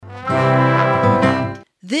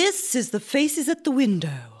This is The Faces at the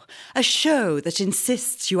Window, a show that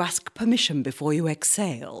insists you ask permission before you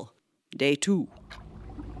exhale. Day 2.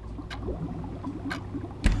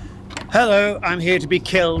 Hello, I'm here to be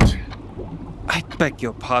killed. I beg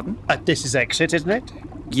your pardon? This is exit, isn't it?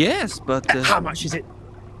 Yes, but... How much is it?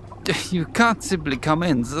 You can't simply come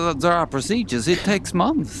in. There are procedures. It takes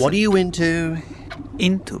months. What are you into?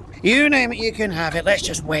 Into? You name it, you can have it. Let's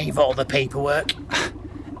just waive all the paperwork.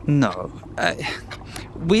 No.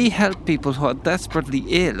 We help people who are desperately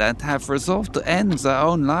ill and have resolved to end their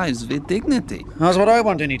own lives with dignity. How's what I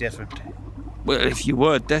want any different? Well, if you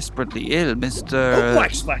were desperately ill, Mr.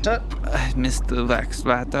 Waxflatter. Mr.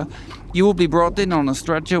 Waxflatter, you will be brought in on a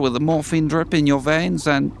stretcher with a morphine drip in your veins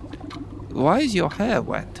and... Why is your hair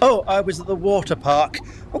wet? Oh, I was at the water park.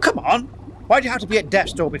 Oh, come on. Why'd you have to be at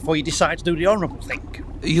death's door before you decide to do the honourable thing?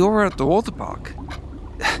 You were at the water park?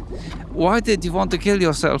 Why did you want to kill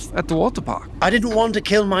yourself at the water park? I didn't want to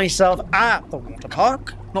kill myself at the water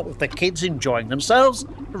park. Not with the kids enjoying themselves. It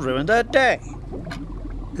ruined their day.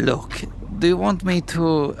 Look, do you want me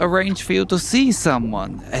to arrange for you to see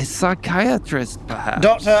someone? A psychiatrist, perhaps?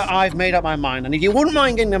 Doctor, I've made up my mind, and if you wouldn't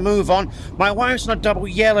mind getting a move on, my wife's on a double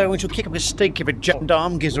yellow and she'll kick up a stink if a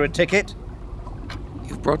gendarme gives her a ticket.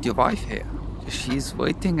 You've brought your wife here. She's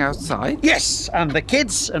waiting outside? Yes, and the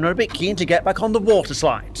kids are a bit keen to get back on the water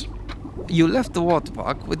slide. You left the water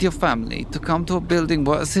park with your family to come to a building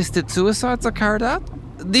where assisted suicides are carried out?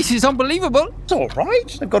 This is unbelievable. It's all right.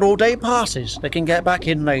 They've got all-day passes. They can get back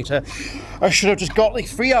in later. I should have just got the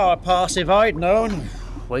 3-hour pass if I'd known.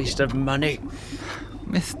 Waste of money.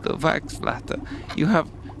 Mr. Waxflatter, you have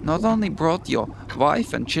not only brought your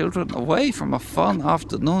wife and children away from a fun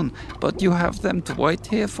afternoon, but you have them to wait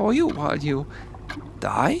here for you while you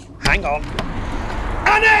die? Hang on.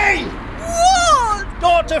 Annie! What?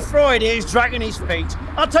 Dr. Freud is dragging his feet.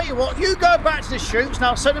 I'll tell you what, you go back to the shoots and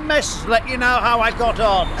I'll send a message to let you know how I got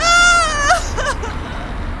on.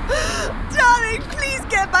 Darling, please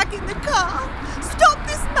get back in the car. Stop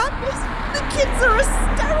this madness. The kids are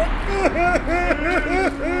hysterical.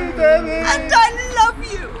 And I love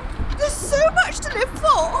you. There's so much to live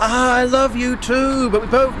for. I love you too, but we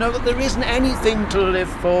both know that there isn't anything to live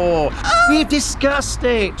for. We've discussed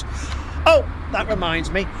it. Oh, that reminds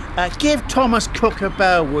me. Give Thomas Cook a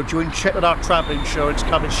bell, would you, and check that our travel insurance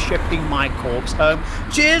covers shipping my corpse home.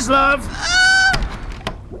 Cheers, love.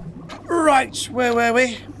 Right, where were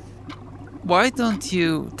we? Why don't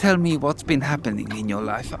you tell me what's been happening in your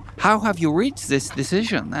life? How have you reached this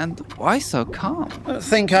decision, and why so calm? I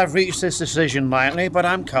think I've reached this decision lightly, but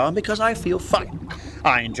I'm calm because I feel fine.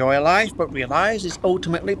 I enjoy life, but realise it's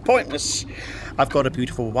ultimately pointless. I've got a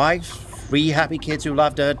beautiful wife, 3 happy kids who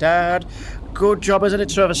loved her dad, good job as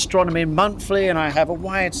editor of Astronomy Monthly, and I have a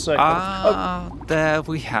wide circle There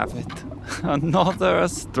we have it. Another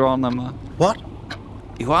astronomer. What?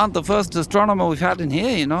 You aren't the first astronomer we've had in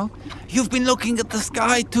here, you know. You've been looking at the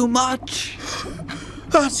sky too much.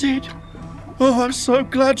 That's it. Oh, I'm so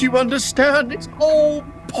glad you understand. It's all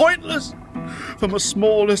pointless. From the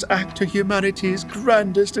smallest act to humanity's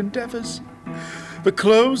grandest endeavours. The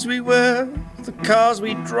clothes we wear, the cars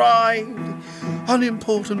we drive, the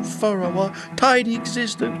unimportant furrow our tidy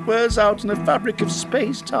existence wears out in the fabric of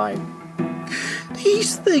space-time.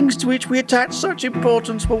 These things to which we attach such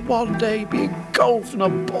importance will one day be engulfed in a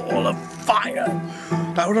ball of fire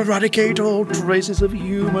that will eradicate all traces of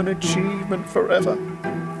human achievement forever.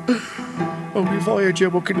 Only Voyager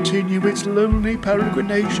will continue its lonely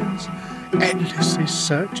peregrinations, endlessly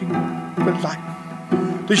searching for life,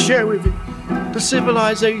 to share with it the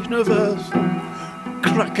civilization of Earth.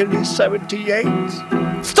 Crackily 78.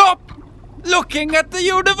 Stop looking at the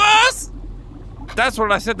universe! That's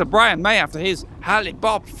what I said to Brian May after his Halley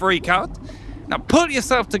Bob freakout. Now pull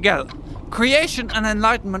yourself together. Creation and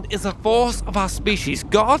enlightenment is a force of our species.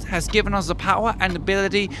 God has given us the power and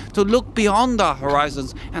ability to look beyond our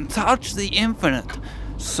horizons and touch the infinite.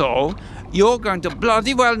 So, you're going to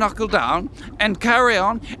bloody well knuckle down and carry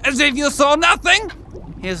on as if you saw nothing?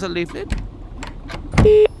 Here's a leaflet.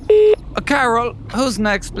 Carol, who's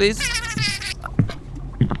next, please?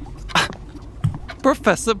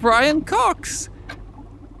 Professor Brian Cox.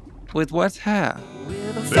 With wet hair.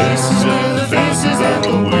 The faces at the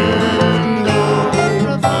window,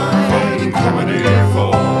 fighting comedy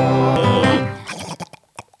for.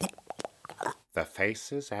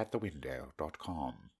 TheFacesAtTheWindow.com